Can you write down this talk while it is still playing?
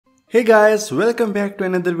Hey guys, welcome back to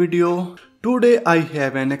another video. Today I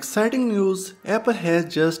have an exciting news. Apple has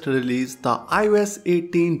just released the iOS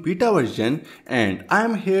 18 beta version and I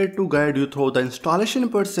am here to guide you through the installation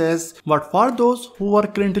process. But for those who are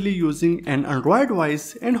currently using an Android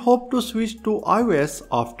device and hope to switch to iOS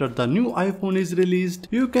after the new iPhone is released,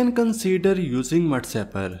 you can consider using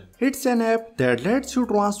WhatsApp. It's an app that lets you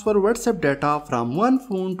transfer WhatsApp data from one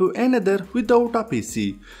phone to another without a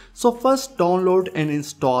PC. So first download and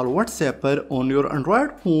install WhatsApp on your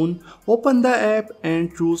Android phone. Open the app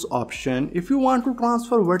and choose option if you want to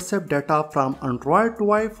transfer WhatsApp data from Android to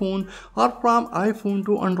iPhone or from iPhone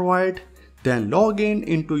to Android. Then log in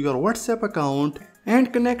into your WhatsApp account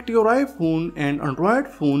and connect your iPhone and Android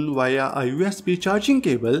phone via a USB charging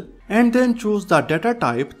cable and then choose the data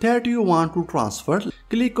type that you want to transfer.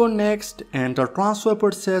 Click on next and the transfer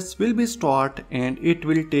process will be start and it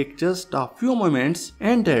will take just a few moments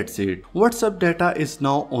and that's it. WhatsApp data is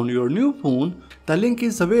now on your new phone. The link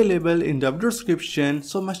is available in the description,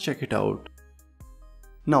 so must check it out.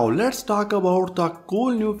 Now let's talk about the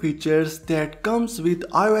cool new features that comes with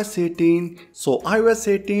iOS 18. So iOS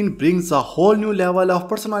 18 brings a whole new level of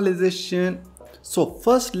personalization. So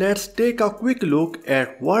first let's take a quick look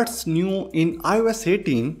at what's new in iOS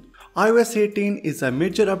 18. iOS 18 is a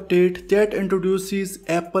major update that introduces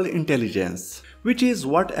Apple Intelligence, which is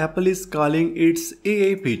what Apple is calling its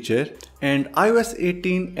AI feature, and iOS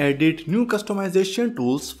 18 added new customization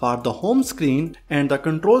tools for the home screen, and the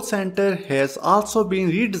control center has also been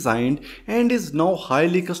redesigned and is now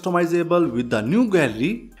highly customizable with the new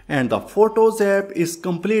gallery, and the Photos app is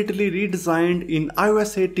completely redesigned in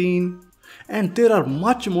iOS 18, and there are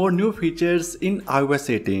much more new features in iOS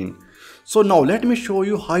 18. So now let me show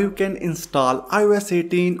you how you can install iOS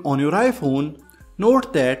 18 on your iPhone.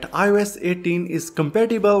 Note that iOS 18 is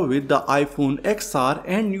compatible with the iPhone XR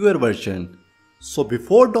and newer version. So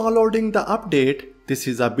before downloading the update, this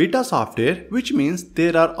is a beta software, which means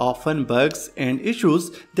there are often bugs and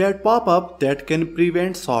issues that pop up that can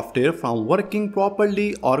prevent software from working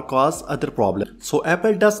properly or cause other problems. So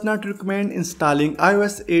Apple does not recommend installing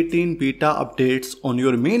iOS 18 beta updates on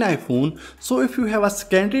your main iPhone. So if you have a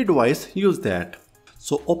secondary device, use that.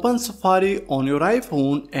 So open Safari on your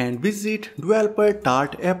iPhone and visit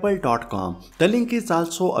developer.apple.com. The link is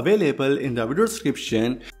also available in the video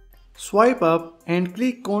description. Swipe up and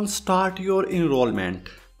click on Start Your Enrollment.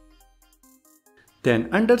 Then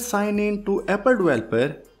under Sign In to Apple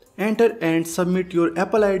Developer, enter and submit your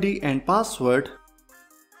Apple ID and password.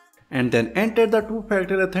 And then enter the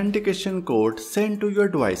two-factor authentication code sent to your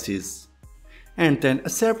devices. And then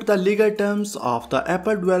accept the legal terms of the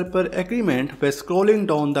Apple Developer Agreement by scrolling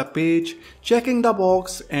down the page, checking the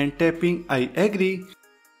box and tapping I agree.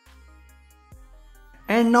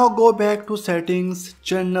 And now go back to Settings,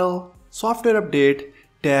 General, Software Update,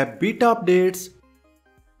 tap Beta Updates.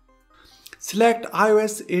 Select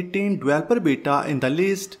iOS 18 Developer Beta in the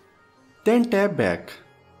list, then tap Back.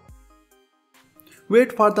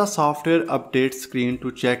 Wait for the Software Update screen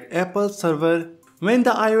to check Apple server. When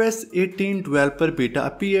the iOS 18 Developer Beta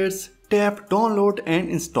appears, tap Download and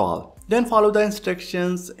Install. Then follow the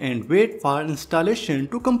instructions and wait for installation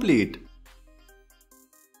to complete.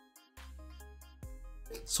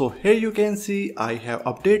 So here you can see I have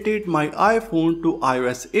updated my iPhone to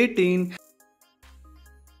iOS 18.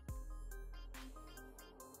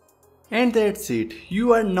 And that's it.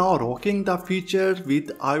 You are now rocking the feature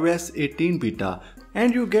with iOS 18 beta.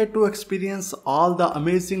 And you get to experience all the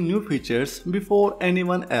amazing new features before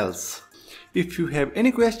anyone else. If you have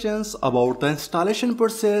any questions about the installation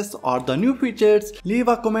process or the new features, leave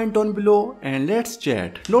a comment down below and let's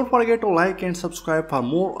chat. Don't forget to like and subscribe for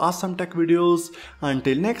more awesome tech videos.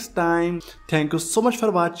 Until next time, thank you so much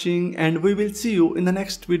for watching and we will see you in the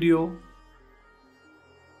next video.